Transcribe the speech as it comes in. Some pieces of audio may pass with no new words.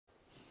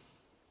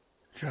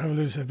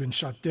Travelers have been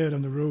shot dead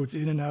on the roads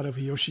in and out of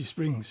Hiyoshi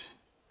Springs.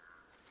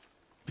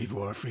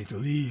 People are afraid to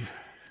leave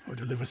or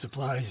deliver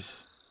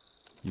supplies.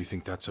 You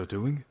think that's our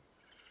doing?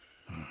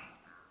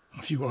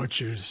 A few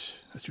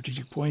archers at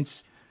strategic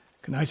points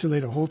can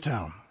isolate a whole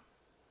town.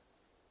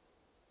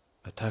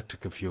 A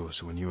tactic of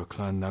yours when you were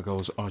Clan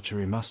Nagao's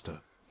archery master.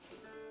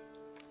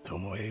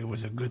 Tomoe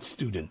was a good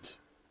student.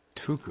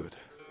 Too good.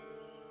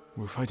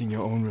 We're fighting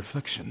your own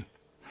reflection.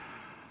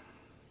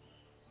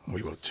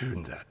 We will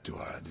turn that to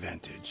our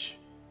advantage.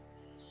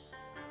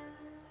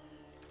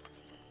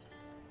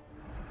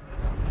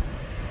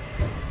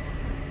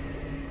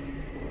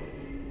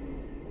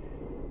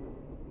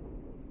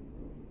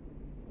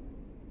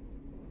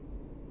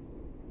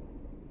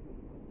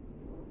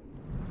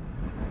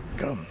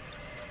 Come.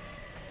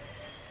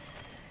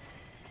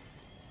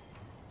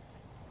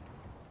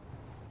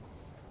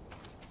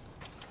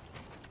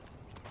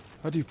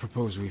 How do you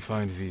propose we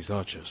find these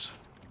archers?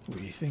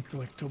 We think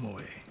like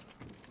Tomoe.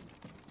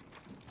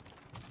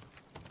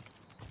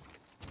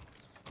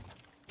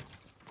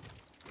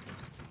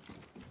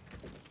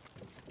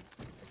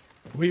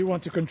 We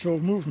want to control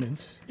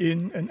movement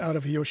in and out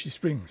of Hiyoshi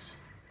Springs.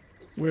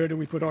 Where do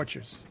we put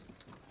archers?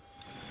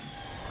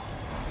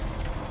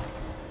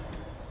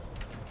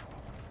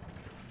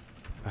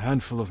 A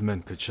handful of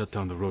men could shut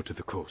down the road to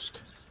the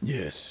coast.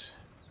 Yes.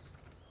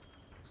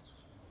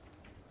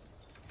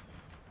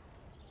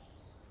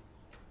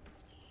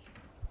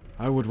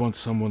 I would want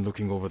someone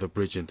looking over the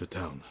bridge into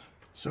town.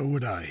 So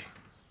would I.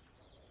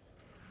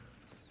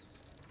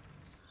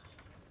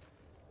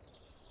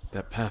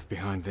 That path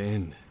behind the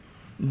inn.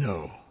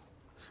 No.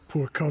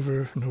 Poor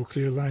cover, no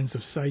clear lines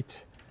of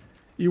sight.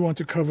 You want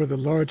to cover the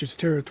largest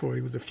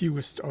territory with the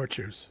fewest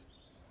archers.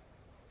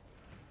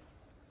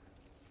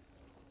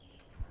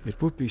 It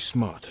would be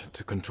smart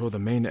to control the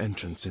main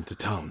entrance into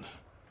town.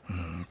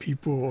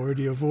 People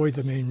already avoid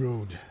the main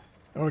road.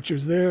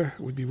 Archers there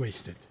would be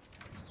wasted.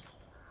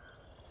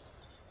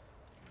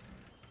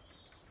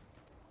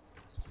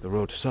 The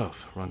road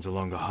south runs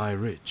along a high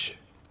ridge.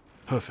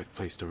 Perfect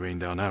place to rain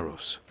down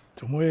arrows.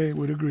 Tomoe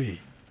would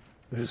agree.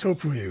 There's hope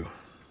for you.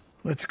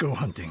 Let's go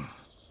hunting.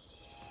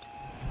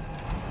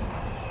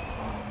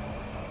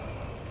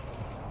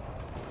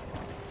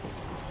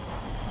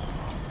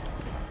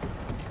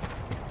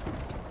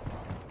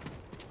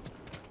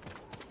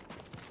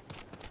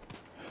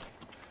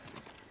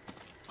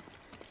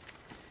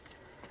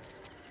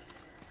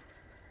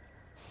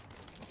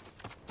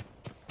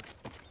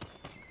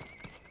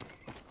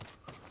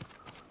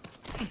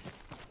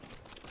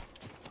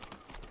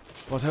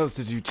 What else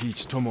did you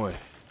teach Tomoe?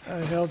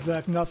 I held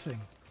back nothing.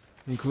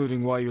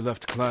 Including why you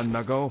left Clan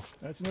Nagao?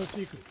 That's no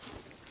secret.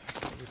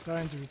 It was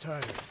time to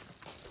retire,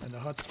 and the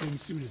hot spring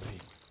suited me.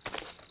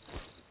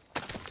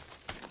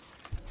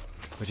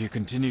 But you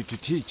continued to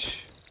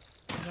teach.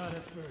 Not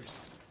at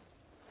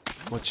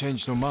first. What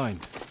changed your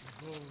mind?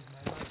 The bow was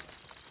my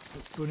life.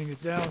 But putting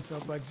it down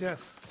felt like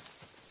death.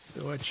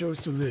 So I chose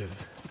to live.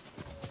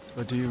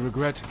 But do you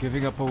regret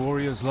giving up a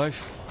warrior's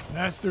life?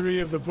 Mastery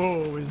of the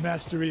bow is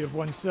mastery of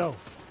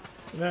oneself.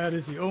 That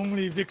is the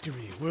only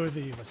victory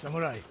worthy of a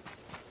samurai.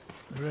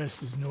 The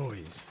rest is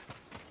noise.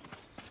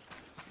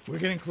 We're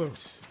getting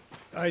close.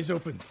 Eyes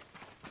open.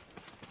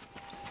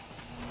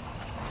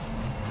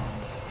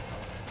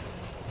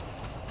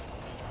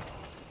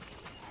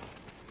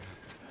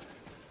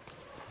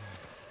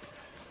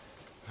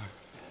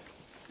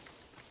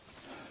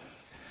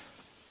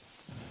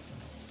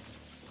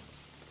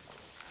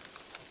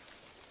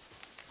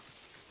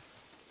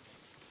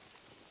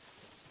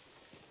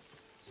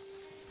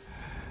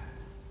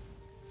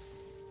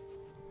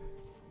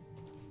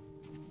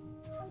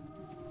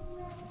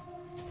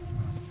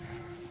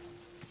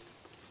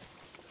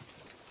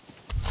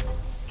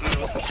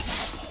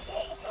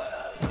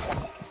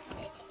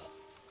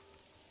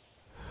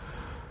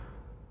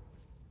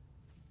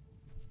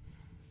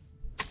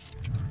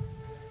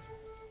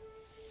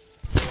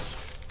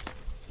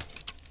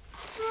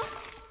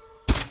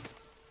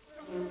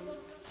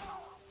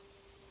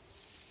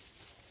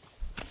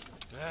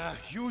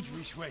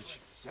 Huge wish.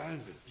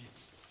 Salve,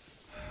 beats.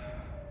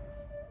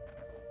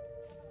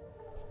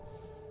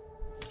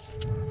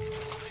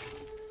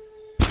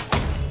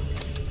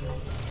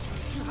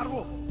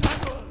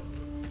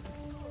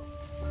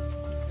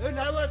 Энэ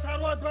хаваас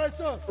харваад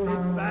байсан.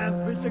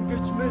 Баян бэлэн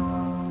гэж мэд.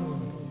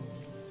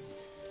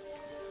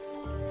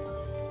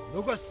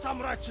 Нөгөө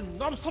самурай ч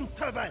ном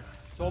сумтай байна.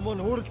 Сум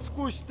нь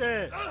хөрөлцөхгүй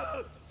штэ.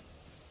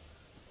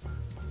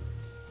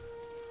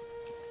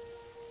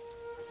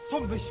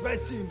 Сум биш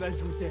байсан юм байл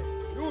үү дээ.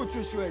 Юу ч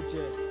биш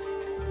байжээ.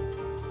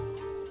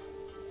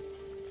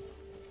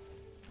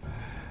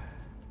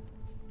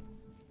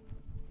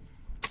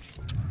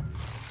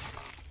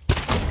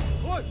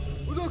 Ой,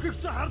 өнөөхийг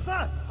чи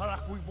хардаа.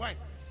 Харахгүй бай.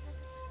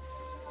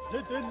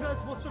 Тэд энэс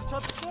мултар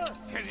чадсан.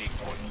 Тэрийг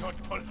олоод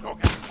толгоо.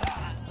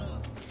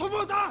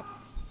 Сумуда!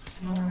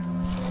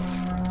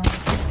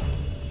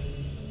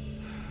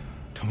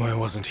 Tomoe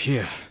wasn't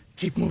here.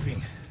 Keep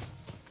moving.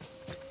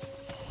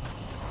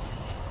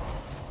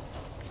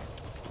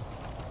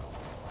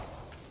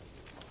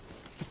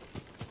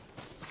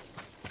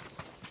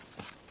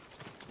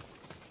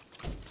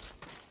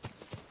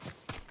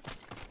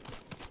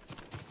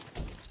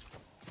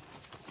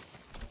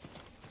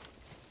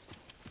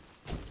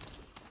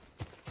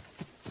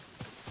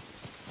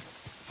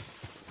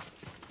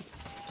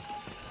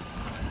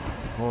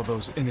 All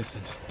those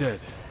innocent dead.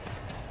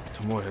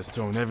 Tomoe has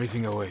thrown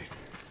everything away.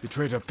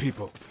 Betrayed her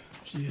people.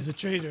 She is a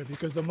traitor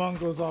because the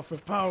Mongols offer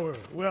power,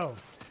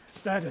 wealth,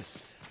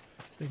 status.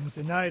 Things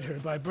denied her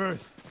by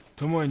birth.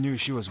 Tomoe knew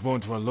she was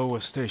born to a lower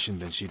station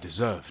than she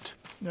deserved.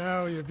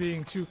 Now you're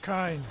being too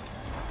kind.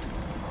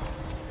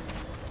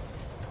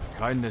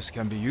 Kindness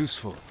can be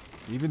useful,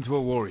 even to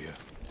a warrior.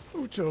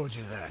 Who told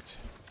you that?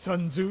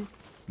 Sun Tzu?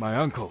 My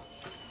uncle.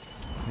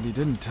 And he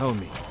didn't tell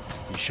me.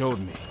 He showed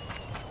me.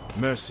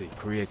 Mercy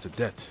creates a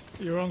debt.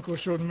 Your uncle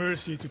showed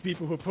mercy to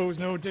people who pose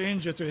no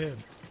danger to him.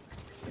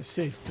 A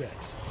safe bet.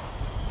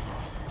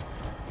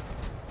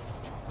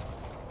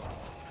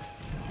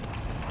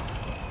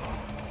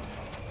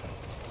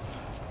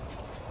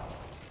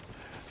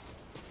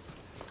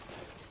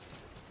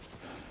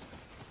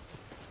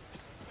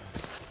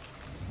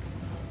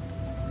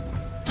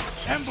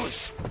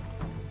 Ambush!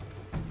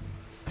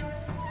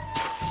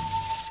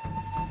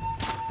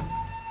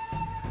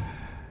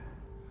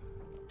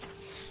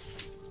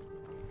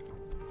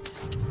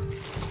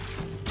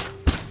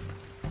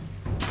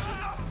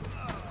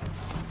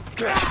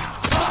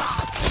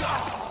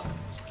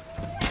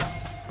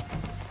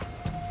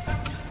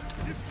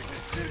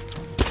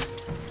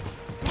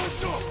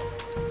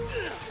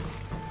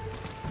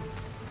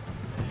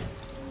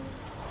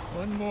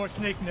 One more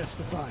snake nest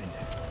to find.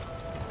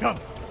 Come.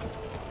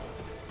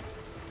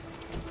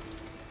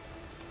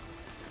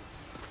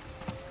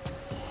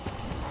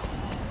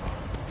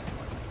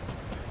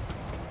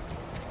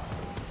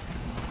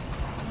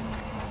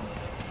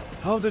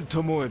 How did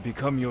Tomoe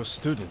become your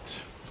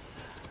student?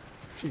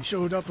 She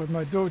showed up at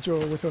my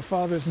dojo with her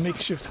father's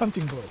makeshift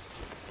hunting bow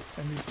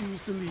and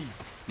refused to leave.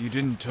 You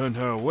didn't turn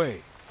her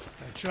away.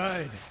 I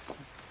tried,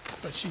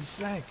 but she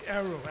sank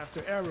arrow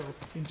after arrow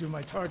into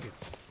my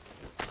targets.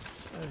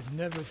 I've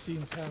never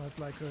seen talent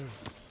like hers.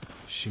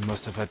 She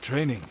must have had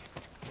training.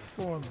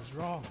 Her form was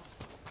wrong.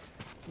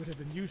 Would have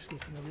been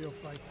useless in a real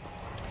fight.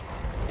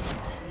 She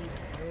had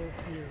no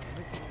fear of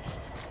liquid.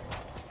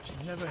 She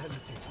never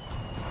hesitated.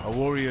 A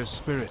warrior's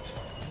spirit.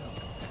 No.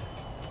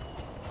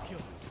 Kill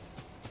us.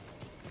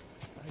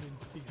 I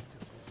didn't see it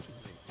till it was too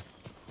late.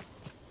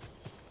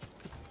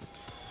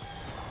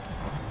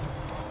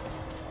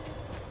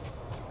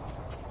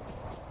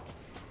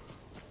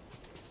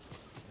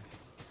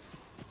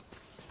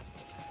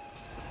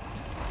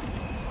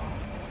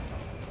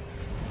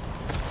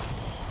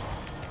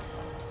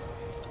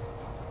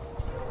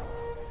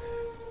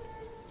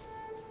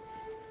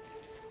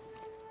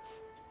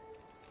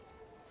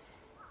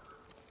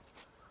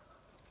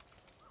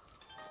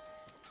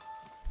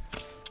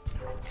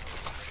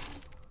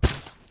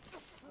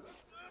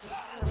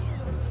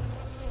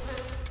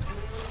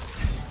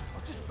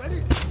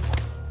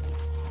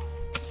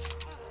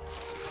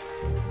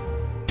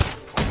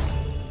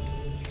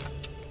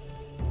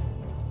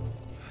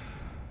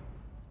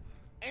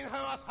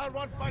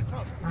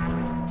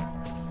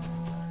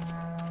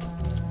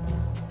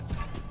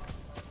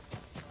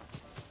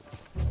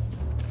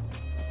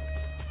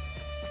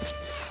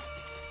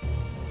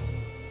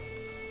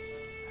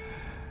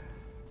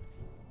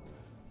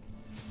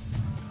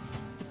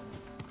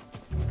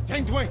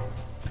 Gangway!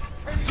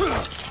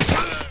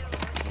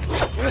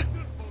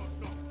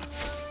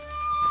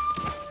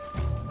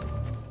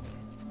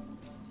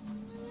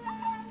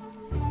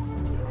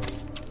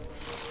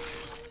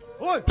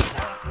 Oi!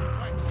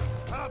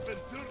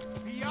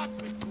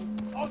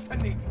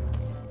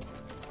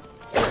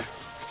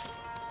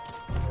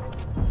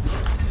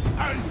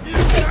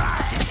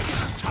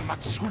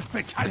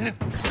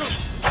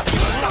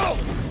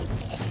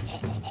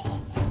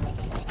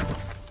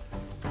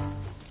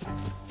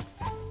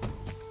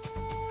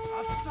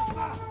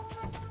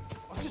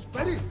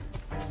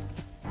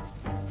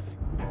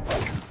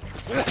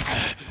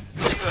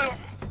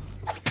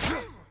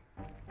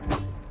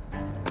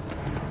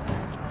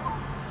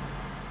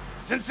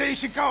 Sensei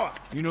Ishikawa!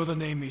 You know the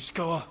name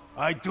Ishikawa?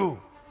 I do.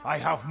 I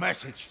have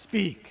message.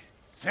 Speak.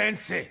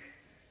 Sensei,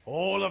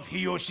 all of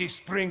Hiyoshi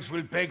Springs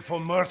will beg for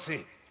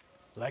mercy,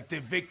 like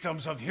the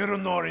victims of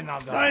Hironori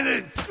Naga.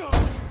 Silence!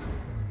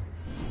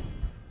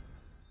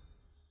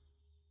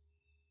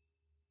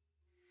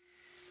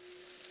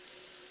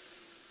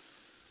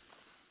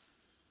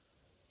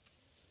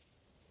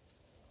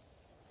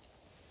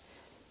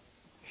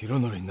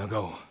 Hironori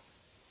Nagao.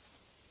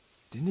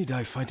 Didn't he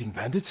die fighting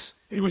bandits?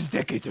 It was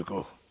decades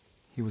ago.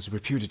 He was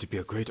reputed to be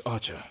a great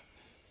archer.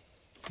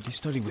 Did he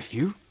study with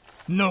you?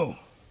 No.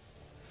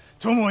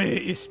 Tomoe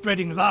is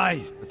spreading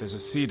lies. But there's a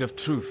seed of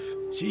truth.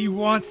 She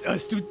wants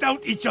us to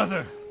doubt each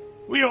other.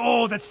 We are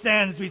all that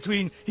stands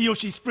between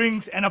Hiyoshi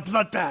Springs and a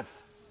bloodbath.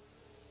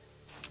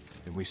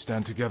 Then we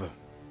stand together.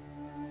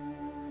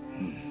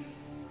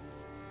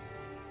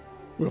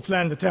 We'll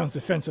plan the town's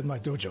defense at my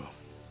dojo.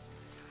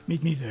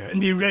 Meet me there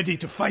and be ready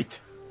to fight.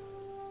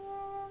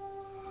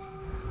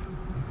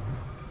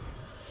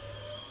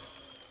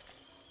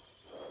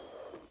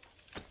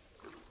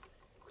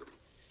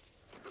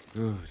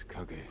 Good,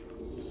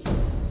 Kage.